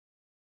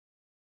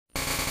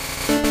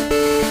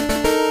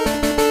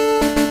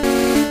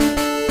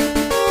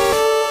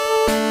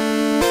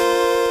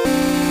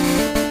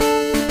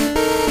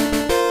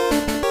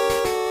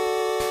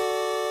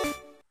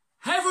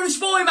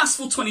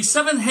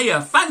Uncle27 here.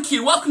 Thank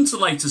you. Welcome to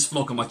the latest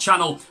vlog on my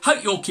channel.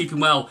 Hope you're all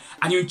keeping well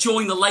and you're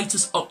enjoying the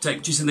latest update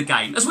which is in the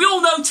game. As we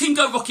all know, Team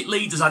Go Rocket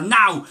leaders are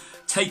now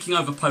taking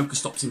over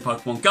Pokestops in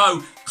Pokemon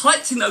Go,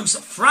 collecting those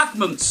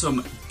fragments,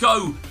 some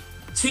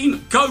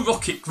Team Go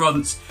Rocket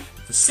grunts.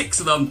 The 6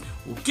 of them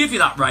will give you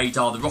that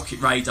radar, the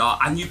Rocket Radar,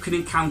 and you can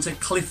encounter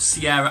Cliff,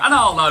 Sierra and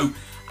Arlo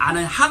and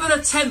have an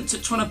attempt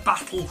at trying to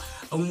battle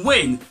and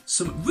win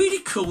some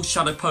really cool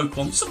shadow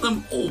Pokemon. Some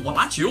of them, well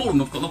actually all of them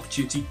have got an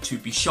opportunity to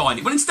be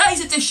shiny. But in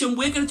today's edition,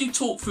 we're going to do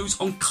talkthroughs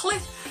on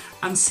Cliff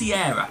and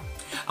Sierra.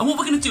 And what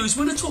we're going to do is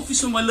we're going to talk through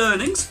some of my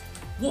learnings,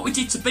 what we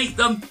did to beat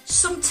them,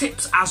 some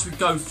tips as we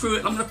go through it.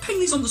 And I'm going to ping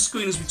these on the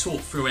screen as we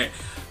talk through it.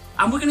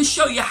 And we're going to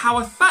show you how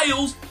I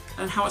failed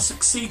and how I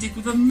succeeded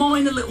with a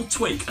minor little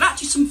tweak. And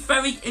actually some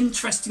very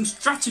interesting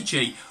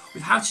strategy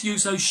with how to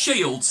use those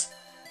shields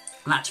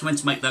and actually when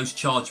to make those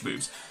charge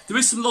moves. There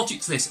is some logic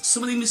to this.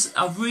 Some of them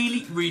are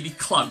really, really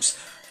close.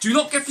 Do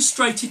not get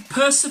frustrated,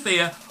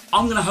 persevere.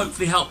 I'm going to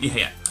hopefully help you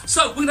here.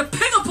 So we're going to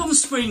ping up on the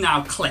screen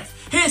now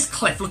Cliff. Here's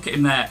Cliff, look at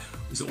him there,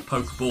 his little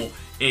Pokeball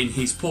in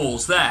his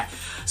paws there.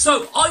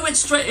 So I went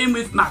straight in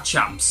with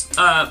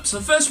Machamps. So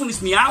the first one is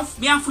Meowth.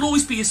 Meowth will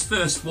always be his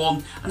first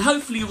one, and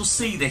hopefully you'll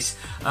see this.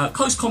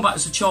 Close combat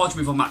is a charge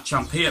move on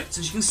Machamp here. So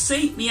as you can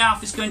see,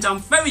 Meowth is going down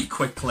very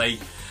quickly.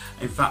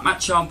 In fact,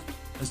 Machamp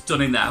has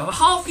done in there.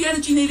 Half the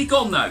energy nearly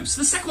gone though.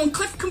 So the second one,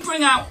 Cliff can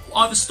bring out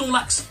either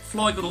Snorlax,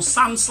 Flygon or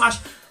Sand Slash.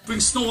 Bring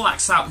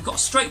Snorlax out. We've got a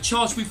straight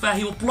charge move there.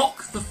 He will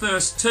block the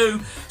first two.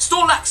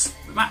 Snorlax,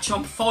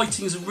 Machamp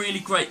fighting is a really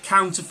great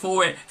counter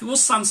for it. If it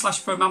was Sand Slash,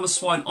 throw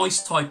Mamoswine,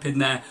 Ice type in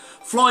there.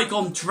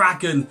 Flygon,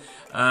 Dragon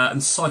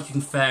and Psychic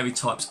and Fairy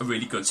types are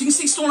really good. So you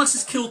can see Snorlax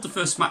has killed the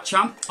first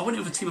Machamp. I went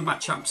in with a team of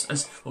Machamps,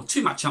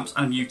 two Machamps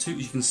and a Mewtwo,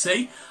 as you can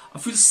see. I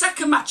threw the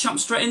second Machamp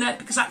straight in there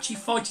because actually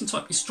fighting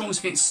type is strongest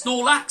against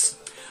Snorlax.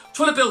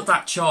 Trying to build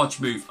that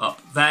charge move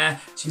up there.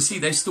 So you can see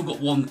they've still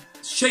got one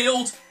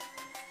shield.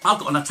 I've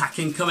got an attack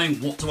incoming.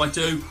 What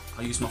do?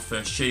 I use my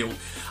first shield.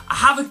 I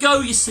have a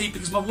go, you see,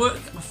 because my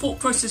thought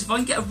process, if I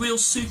can get a real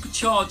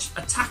supercharged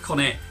attack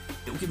on it,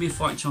 it will give me a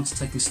fighting chance of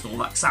taking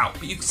Snorlax out.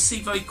 But you can see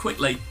very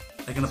quickly,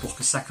 they're going to block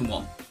a second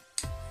one.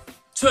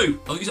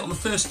 2, I'll use it on the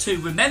first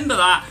 2. Remember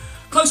that.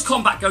 Close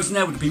combat goes in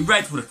there, would have been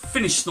red, would have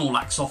finished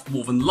Snorlax off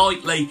more than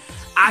lightly.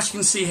 As you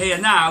can see here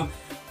now,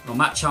 well,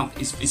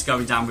 Machamp is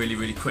going down really,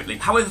 really quickly.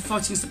 However,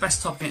 fighting is the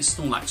best type against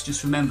Snorlax,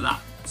 just remember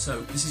that.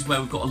 So this is where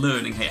we've got a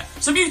learning here.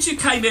 So Mewtwo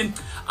came in.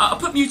 I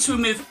put Mewtwo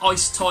with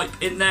Ice type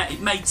in there. It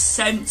made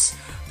sense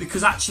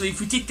because actually if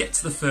we did get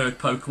to the third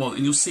Pokemon,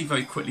 and you'll see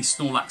very quickly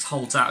Snorlax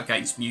holds out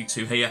against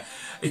Mewtwo here.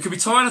 It could be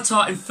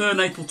Tyranitar,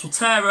 Infernape or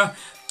Torterra.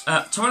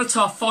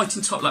 Tyranitar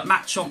fighting type like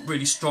Machamp,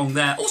 really strong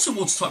there. Also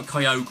water type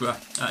Kyogre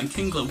and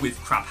Kingler with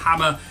Crab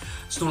Hammer.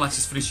 Snorlax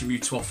is finishing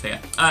Mewtwo off here.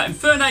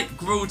 Infernape,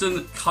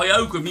 Groudon,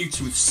 Kyogre,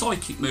 Mewtwo with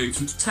Psychic moves,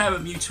 and Torterra,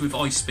 Mewtwo with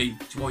Ice Beam,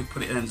 which is why we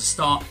put it in at the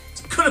start.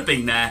 It could have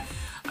been there.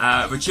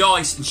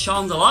 Rejoice and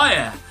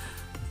Chandelier.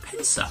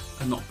 Pinsir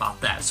are not bad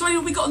there. So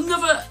anyway, we got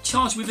another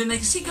charge move in there. You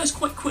can see it goes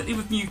quite quickly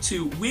with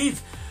Mewtwo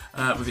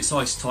with its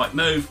Ice type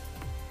move.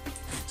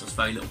 It does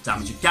very little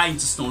damage again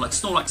to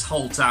Snorlax. Snorlax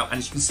holds out, and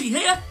as you can see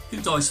here, who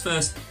dies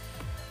first?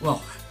 Well,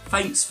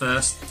 faints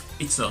first.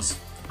 It's us.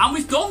 And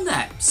we've gone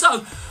there.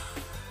 So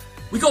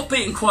we got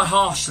beaten quite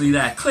harshly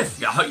there.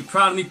 Cliff, I hope you're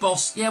proud of me,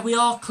 boss. Yeah, we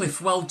are,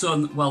 Cliff. Well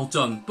done, well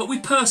done. But we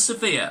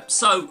persevere.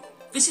 So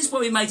this is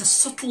where we made a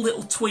subtle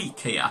little tweak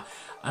here.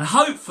 And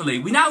hopefully,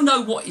 we now know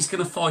what he's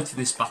going to fight in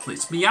this battle.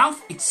 It's Meowth,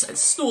 it's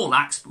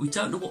Snorlax, but we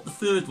don't know what the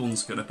third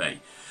one's going to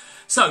be.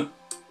 So,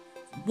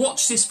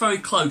 watch this very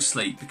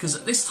closely, because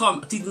at this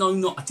time, I did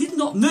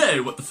not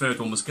know what the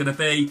third one was going to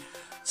be.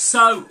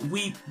 So,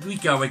 we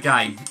go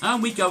again,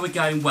 and we go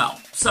again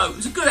well. So, it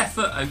was a good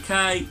effort,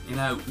 okay, you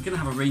know, we're going to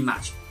have a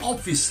rematch.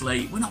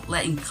 Obviously, we're not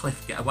letting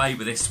Cliff get away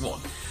with this one.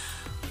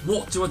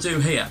 What do I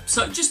do here?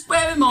 So just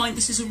bear in mind,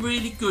 this is a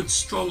really good,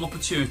 strong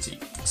opportunity.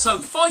 So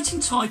fighting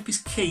type is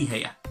key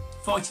here.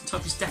 Fighting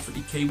type is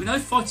definitely key. We know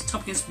fighting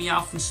type against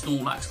Meowth and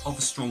Snorlax are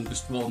the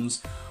strongest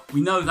ones. We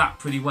know that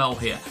pretty well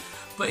here.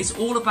 But it's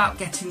all about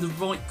getting the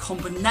right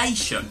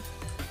combination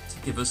to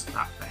give us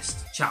that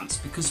best chance.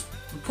 Because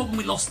the problem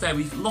we lost there,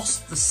 we've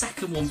lost the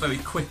second one very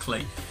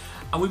quickly.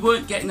 And we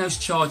weren't getting those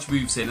charge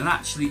moves in. And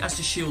actually, as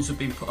the shields have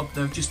been put up,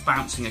 they were just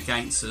bouncing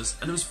against us.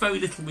 And there was very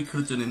little we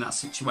could have done in that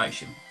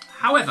situation.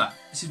 However,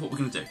 this is what we're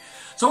going to do.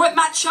 So I went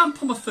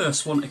Machamp on my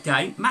first one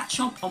again,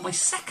 Machamp on my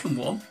second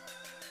one,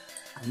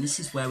 and this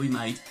is where we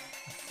made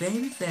a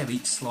very, very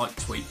slight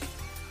tweak.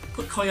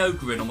 Put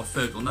Kyogre in on my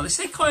third one. Now they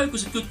say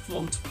Kyogre's a good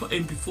one to put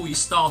in before you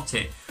start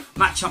it.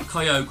 Machamp,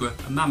 Kyogre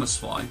and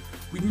Mamoswine.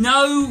 We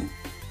know,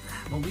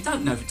 well we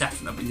don't know for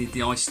definite we need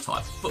the Ice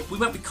type, but we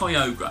went with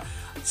Kyogre.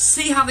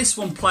 See how this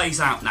one plays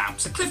out now.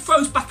 So Cliff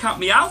throws back out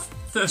Meowth,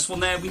 first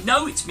one there. We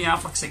know it's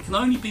Meowth, like I said, it can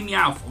only be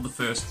Meowth on the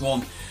first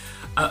one.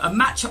 A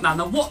matchup now.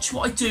 Now watch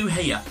what I do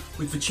here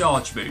with the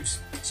charge moves.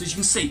 So as you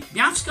can see,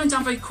 Meowth's going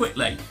down very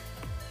quickly.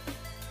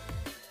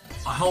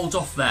 I hold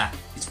off there.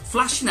 It's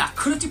flashing out. I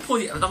could have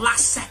deployed it at the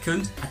last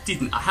second. I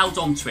didn't. I held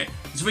on to it.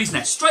 There's a reason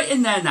there. Straight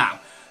in there now.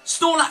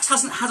 Snorlax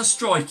hasn't had a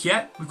strike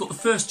yet. We've got the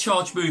first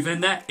charge move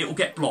in there. It will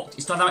get blocked.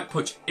 It's Dynamic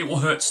Punch. It will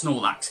hurt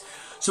Snorlax.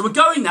 So we're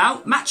going now.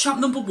 Matchup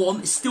number 1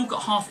 has still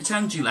got half its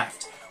energy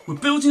left. We're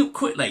building up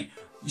quickly.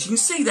 As you can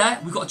see there,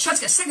 we've got a chance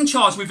to get a second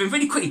charge move in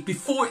really quickly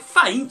before it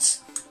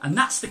faints. And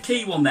that's the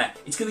key one there.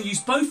 It's going to use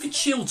both its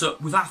shields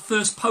up with our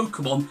first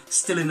Pokemon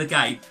still in the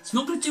game. It's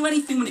not going to do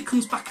anything when it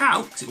comes back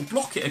out because it will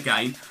block it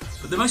again.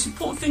 But the most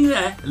important thing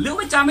there, a little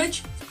bit of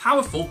damage, it's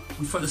powerful.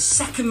 We throw the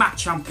second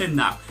Machamp in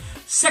now.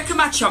 Second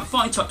Machamp,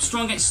 fighting type,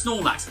 strong against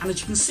Snorlax. And as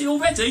you can see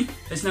already,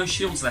 there's no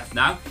shields left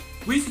now.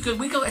 We've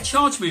got a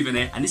charge move in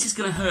here, and this is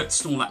going to hurt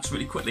Snorlax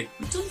really quickly.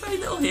 We've done very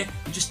little here,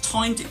 we just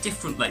timed it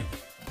differently.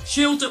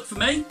 Shield up for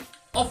me.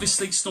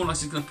 Obviously,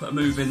 Snorlax is going to put a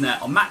move in there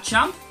on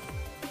Machamp.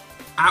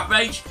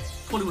 Outrage.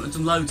 Probably wouldn't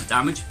have done loads of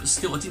damage, but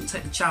still I didn't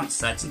take the chance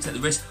there, didn't take the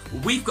risk.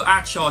 Well, we've got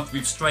our charge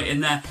move straight in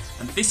there,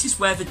 and this is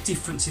where the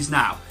difference is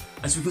now.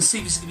 As we can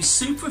see, this is going to be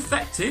super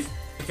effective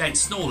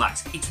against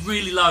Snorlax. It's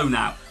really low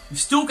now. We've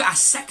still got our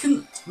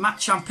second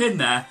Machamp in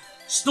there.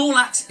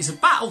 Snorlax is a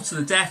battle to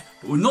the death,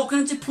 but we're not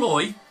going to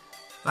deploy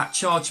that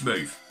charge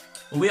move.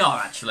 Well, we are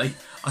actually.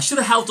 I should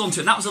have held on to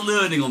it, and that was a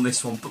learning on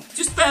this one, but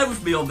just bear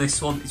with me on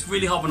this one. It's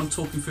really hard when I'm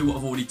talking through what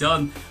I've already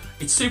done.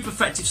 It's super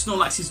effective,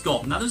 Snorlax is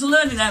gone. Now, there's a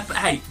learning there, but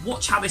hey,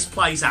 watch how this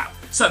plays out.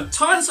 So,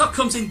 Tyranitar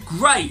comes in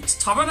great.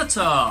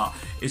 Tyranitar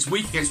is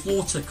weak against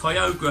Water,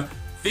 Kyogre.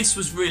 This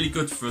was really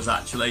good for us,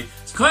 actually.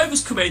 So,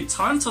 Kyogre's come in.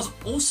 Tyranitar's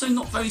also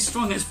not very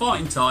strong against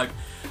Fighting type.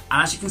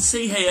 And as you can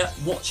see here,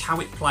 watch how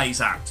it plays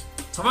out.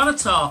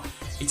 Tyranitar,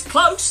 it's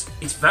close.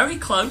 It's very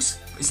close.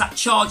 It's that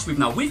charge move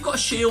now. We've got a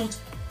shield.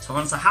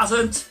 Tyranitar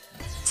hasn't.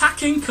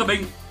 Attacking,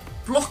 coming.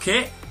 Block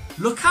it.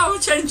 Look how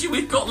much energy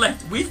we've got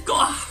left. We've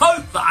got to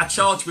hope that our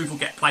charge move will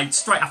get played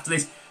straight after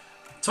this.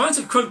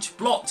 Tyranitar Crunch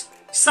blocked.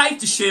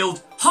 Saved the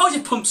shield.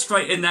 Hydro Pump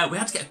straight in there. We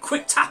had to get a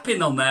quick tap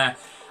in on there.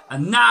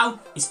 And now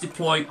it's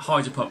deploying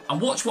Hydro Pump.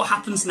 And watch what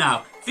happens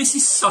now. This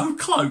is so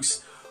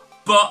close.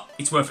 But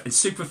it's worth it. And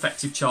super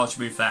effective charge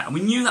move there. And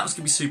we knew that was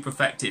going to be super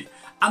effective.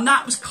 And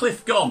that was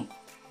Cliff gone.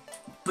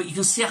 But you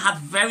can see I had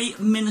very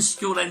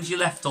minuscule energy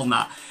left on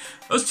that.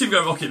 Us Team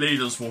Go Rocket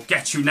Leaders will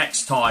get you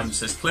next time,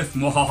 says Cliff.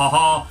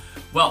 Mwahaha.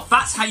 Well,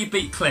 that's how you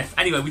beat Cliff.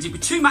 Anyway, we did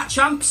with 2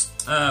 Machamps,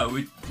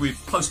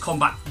 with close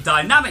combat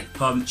Dynamic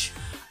Punch,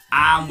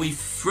 and we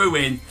threw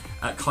in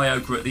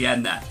Kyogre at the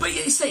end there. But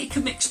you say it's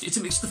a mix.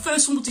 The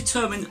first one will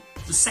determine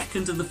the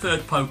second and the third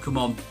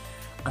Pokemon,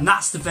 and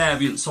that's the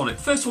variance on it.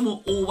 The first one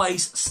will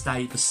always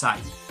stay the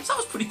same. So that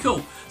was pretty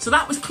cool. So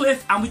that was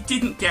Cliff, and we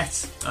didn't get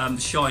the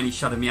shiny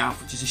Shadow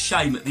Meowth, which is a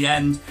shame at the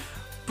end.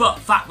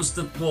 But that was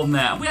the one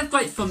there, and we had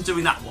great fun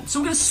doing that one. So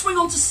we're going to swing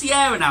on to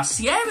Sierra now.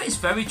 Sierra is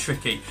very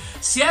tricky.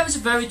 Sierra's a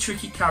very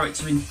tricky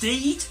character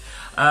indeed.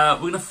 We're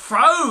going to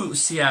throw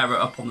Sierra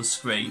up on the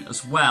screen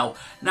as well.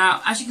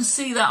 Now, as you can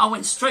see there, I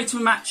went straight to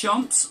my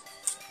Machamps.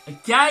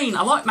 Again,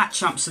 I like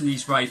Machamps in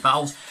these raid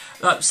battles.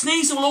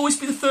 Sneasel will always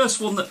be the first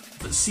one that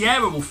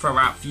Sierra will throw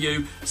out for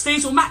you.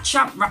 Sneasel,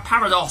 Machamp,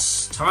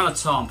 Raparados,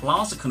 Tyranitar, and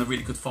Blaza, kind of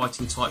really good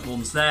fighting type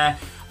ones there.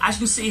 As you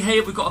can see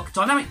here, we've got a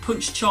Dynamic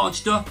Punch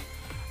charged up.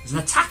 There's an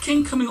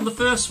attacking coming on the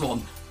first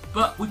one,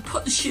 but we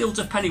put the shield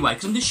up anyway,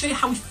 because I'm going to show you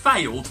how we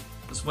failed,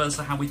 as well as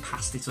how we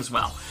passed it as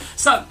well.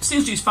 So,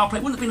 Sneasel's used foul play.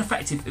 It wouldn't have been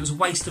effective. It was a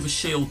waste of a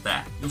shield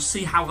there. You'll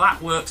see how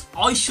that works.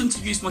 I shouldn't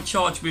have used my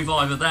charge move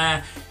either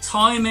there.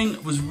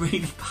 Timing was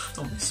really bad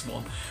on this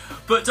one.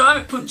 But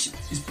Dynamic Punch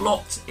is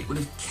blocked. It would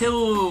have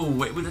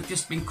killed. It would have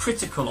just been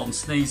critical on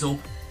Sneasel.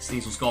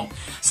 Sneasel's gone.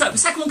 So, the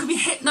second one could be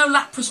Hypno,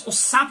 Lapras, or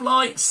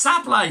Sableye.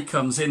 Sableye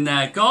comes in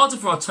there.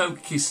 Gardevoir,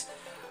 Togekiss,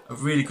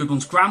 really good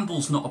ones.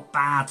 Gramble's not a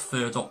bad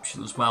third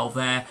option as well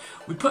there.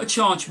 We put a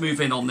charge move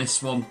in on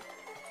this one,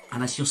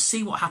 and as you'll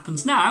see what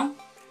happens now,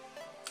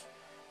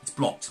 it's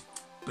blocked,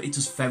 but it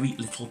does very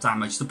little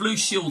damage. The blue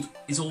shield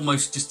is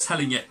almost just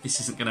telling you this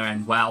isn't going to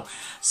end well.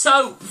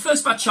 So the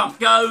first Machamp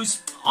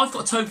goes. I've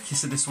got a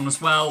Togekiss in this one as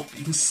well.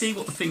 You can see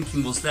what the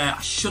thinking was there.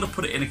 I should have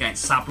put it in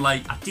against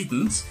Sableye. I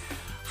didn't.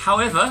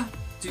 However,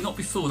 do not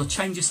be fooled. I'll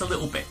change this a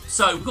little bit.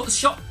 So we've got the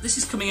shot. This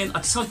is coming in. I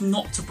decided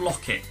not to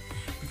block it,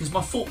 because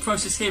my thought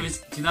process here is,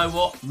 do you know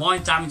what? My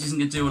damage isn't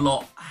going to do a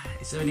lot.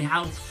 Is there any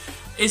help?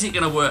 Is it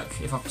going to work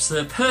if I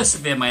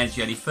persevere my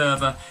energy any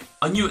further?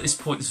 I knew at this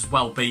point this was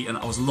well beaten.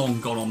 I was long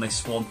gone on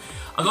this one.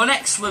 I got an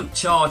excellent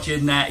charge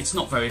in there. It's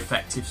not very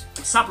effective.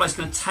 Sableye's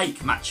going to take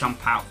Machamp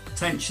out,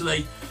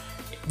 potentially.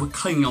 We're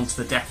clinging on to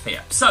the death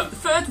here. So, the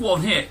third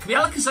one here could be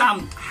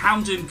Alakazam,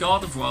 Houndoom,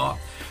 Gardevoir.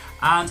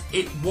 And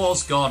it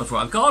was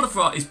Gardevoir.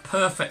 Gardevoir is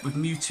perfect with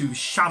Mewtwo's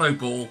Shadow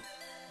Ball.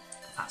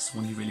 That's the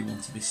one you really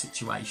wanted in this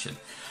situation.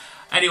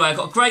 Anyway, I've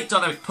got a great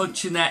Dynamic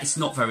Punch in there. It's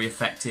not very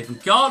effective. And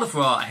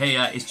Gardevoir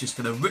here is just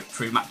going to rip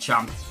through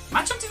Machamp.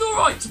 Machamp did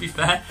alright, to be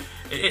fair.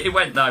 It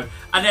went, though.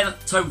 And then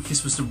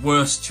Togekiss was the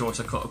worst choice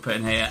I could have put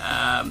in here.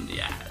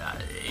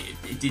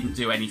 It didn't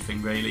do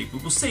anything, really.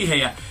 But we'll see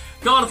here.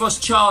 Gardevoir's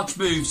charge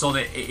moves on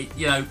it,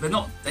 you know,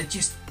 they're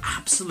just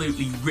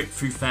absolutely rip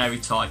through Fairy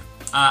type.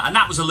 and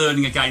that was a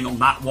learning again on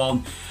that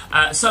one.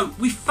 So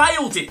we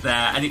failed it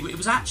there, and it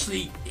was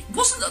actually, it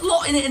wasn't a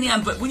lot in it in the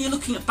end, but when you're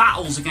looking at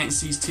battles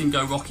against these Team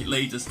Go Rocket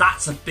leaders,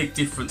 that's a big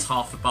difference,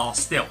 half a bar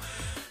still.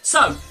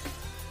 So,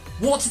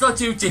 what did I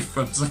do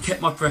different as I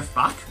kept my breath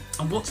back?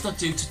 And what did I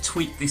do to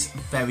tweak this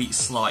very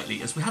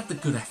slightly? As we had the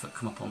good effort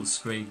come up on the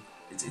screen.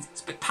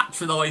 It's a bit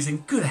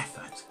patronising. Good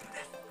effort.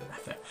 Good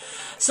effort.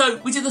 So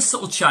we did a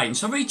subtle change.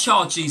 So I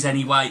recharged these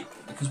anyway,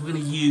 because we're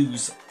going to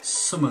use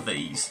some of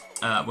these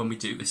when we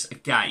do this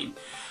again.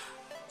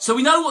 So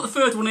we know what the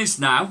third one is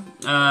now,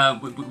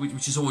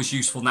 which is always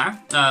useful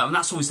now, and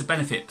that's always the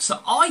benefit. So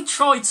I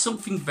tried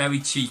something very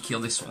cheeky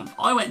on this one.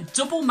 I went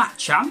double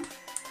Machamp,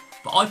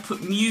 but I put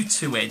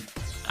Mewtwo in.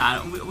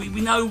 And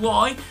we know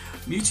why.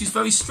 Mewtwo's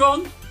very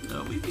strong.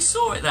 We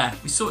saw it there.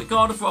 We saw it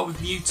Gardevoir with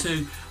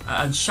Mewtwo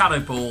and Shadow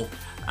Ball.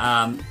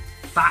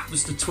 That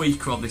was the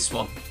tweaker on this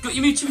one. Got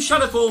your Mewtwo with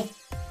Shadow Ball.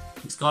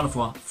 It's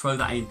Gardevoir. Throw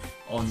that in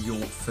on your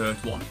third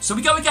one. So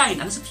we go again,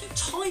 and there's a few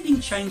timing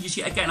changes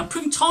yet again. I'm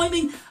proving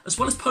timing as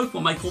well as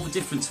Pokemon make all the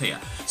difference here.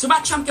 So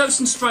Machamp goes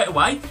in straight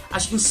away.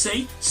 As you can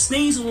see,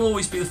 Sneasel will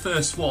always be the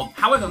first one.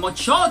 However, my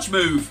charge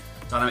move,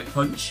 Dynamic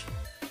Punch,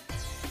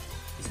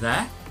 is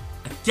there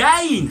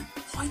again.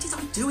 Why did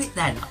I do it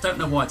then? I don't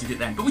know why I did it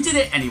then, but we did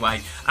it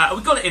anyway.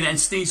 We got it in, and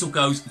Sneasel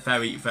goes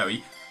very,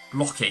 very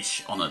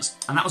blockish on us,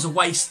 and that was a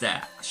waste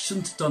there. I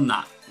shouldn't have done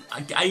that.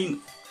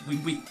 Again,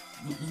 we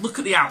look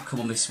at the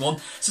outcome on this one.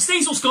 So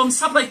Sneasel's gone,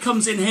 Sableye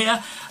comes in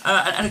here,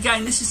 and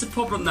again, this is the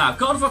problem now.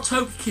 Gardevoir,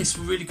 Togekiss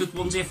were really good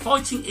ones here.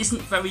 Fighting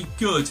isn't very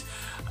good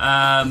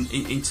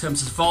in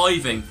terms of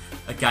surviving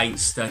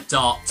against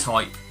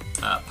Dark-type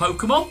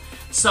Pokemon.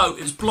 So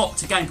it was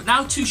blocked again, but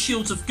now 2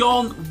 shields have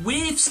gone.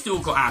 We've still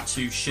got our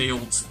 2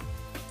 shields,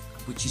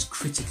 which is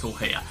critical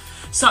here.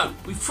 So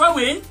we throw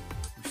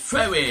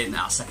in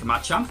our second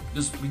Machamp,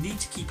 because we need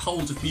to keep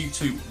hold of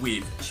Mewtwo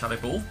with Shadow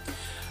Ball.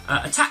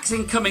 Attacks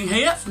incoming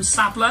here from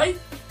Sableye.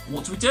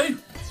 What do we do?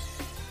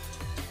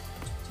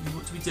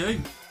 What do we do?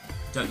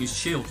 Don't use a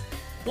shield.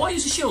 Why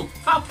use a shield?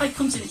 Foul Play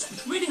comes in.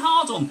 It's really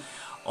hard on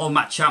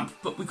Machamp,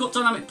 but we've got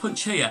Dynamic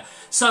Punch here.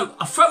 So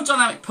I throw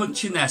Dynamic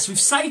Punch in there. So we've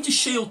saved a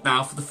shield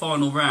now for the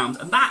final round,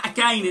 and that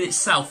again in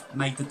itself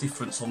made the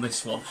difference on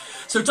this one.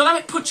 So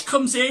Dynamic Punch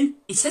comes in.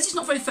 It says it's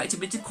not very effective,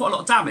 but it did quite a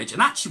lot of damage,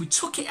 and actually we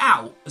took it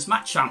out as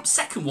Machamp.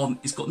 Second one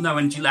has got no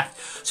energy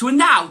left. So we're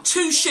now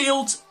 2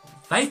 shields.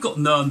 They've got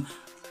none.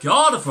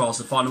 Gardevoir's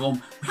the final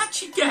one. We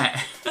actually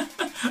get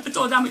a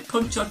Dynamic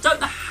Punch. I don't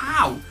know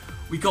how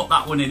we got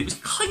that one in. It was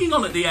clinging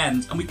on at the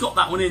end, and we got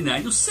that one in there.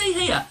 And you'll see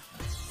here,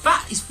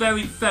 that is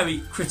very, very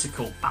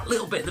critical, that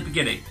little bit at the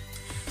beginning.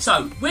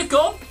 So, we're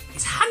gone.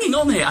 It's hanging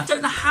on here. I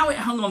don't know how it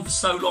hung on for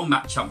so long,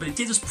 Machamp, but it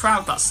did us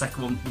proud, that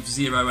second one, with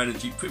 0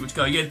 energy, pretty much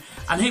going in.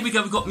 And here we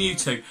go, we've got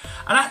Mewtwo.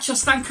 And actually, I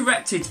stand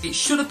corrected, it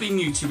should have been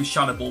Mewtwo with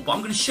Shadow Ball, but I'm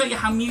going to show you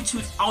how Mewtwo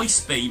with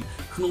Ice Beam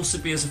can also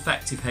be as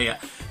effective here.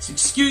 So,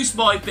 excuse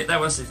my bit there,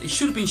 where I said it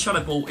should have been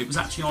Shadow Ball, it was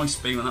actually Ice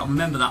Beam, and I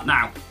remember that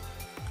now.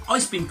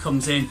 Ice Beam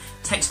comes in,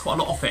 takes quite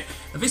a lot off it.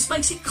 Now, this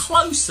makes it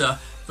closer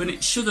than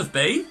it should have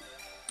been,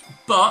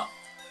 but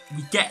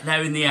we get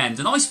there in the end.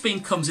 And Ice Beam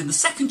comes in. The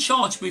second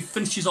charge move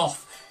finishes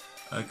off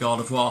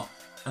Gardevoir.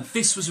 And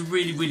this was a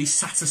really, really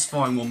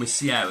satisfying one with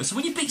Sierra. So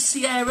when you beat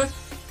Sierra,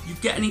 you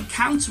get an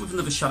encounter with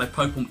another Shadow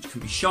Pokemon, which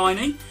can be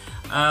shiny.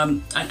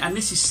 And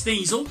this is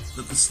Sneasel,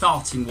 the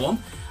starting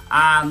one.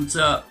 And, you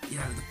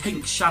know, the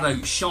pink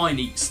Shadow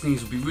shiny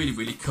Sneasel would be really,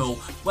 really cool.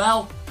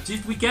 Well,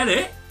 did we get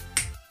it?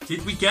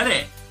 Did we get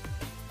it?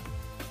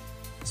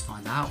 Let's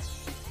find out.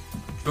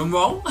 Drum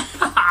roll.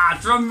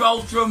 Drum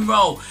roll, drum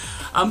roll.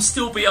 I'm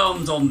still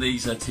beyond on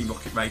these Team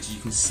Rocket raids, as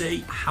you can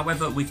see.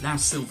 However, we've now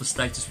silver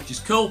status, which is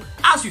cool.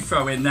 As we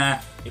throw in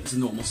there, it was a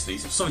normal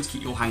Sneasel. Sorry to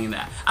keep you all hanging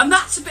there. And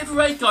that's a bit of a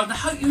raid guide, and I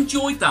hope you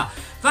enjoyed that.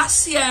 That's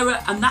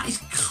Sierra, and that is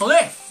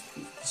Cliff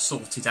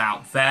sorted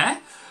out there.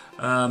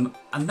 And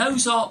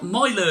those are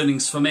my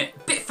learnings from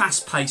it. Bit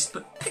fast-paced,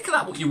 but pick at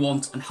that what you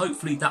want, and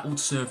hopefully that will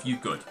serve you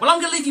good. Well,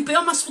 I'm going to leave you be.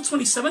 I'm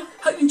Masterful27.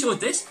 Hope you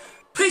enjoyed this.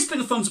 Please put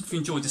a thumbs up if you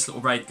enjoyed this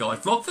little raid guide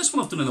vlog. First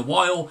one I've done in a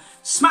while.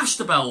 Smash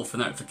the bell for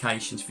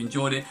notifications if you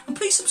enjoyed it. And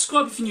please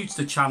subscribe if you're new to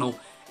the channel.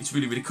 It's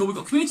really, really cool. We've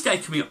got Community Day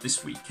coming up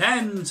this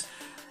weekend.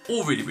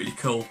 All really, really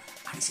cool.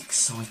 And it's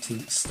exciting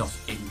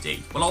stuff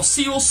indeed. Well, I'll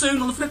see you all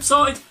soon on the flip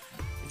side.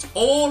 It's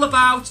all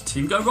about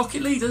Team Go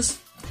Rocket leaders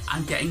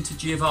and getting to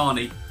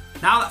Giovanni.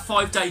 Now that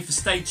 5-day for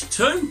stage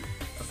 2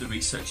 of the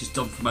research is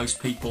done for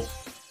most people,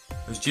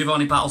 those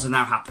Giovanni battles are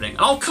now happening.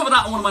 And I'll cover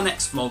that on one of my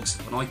next vlogs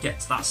when I get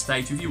to that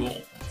stage with you all.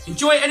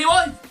 Enjoy it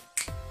anyway.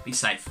 Be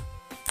safe.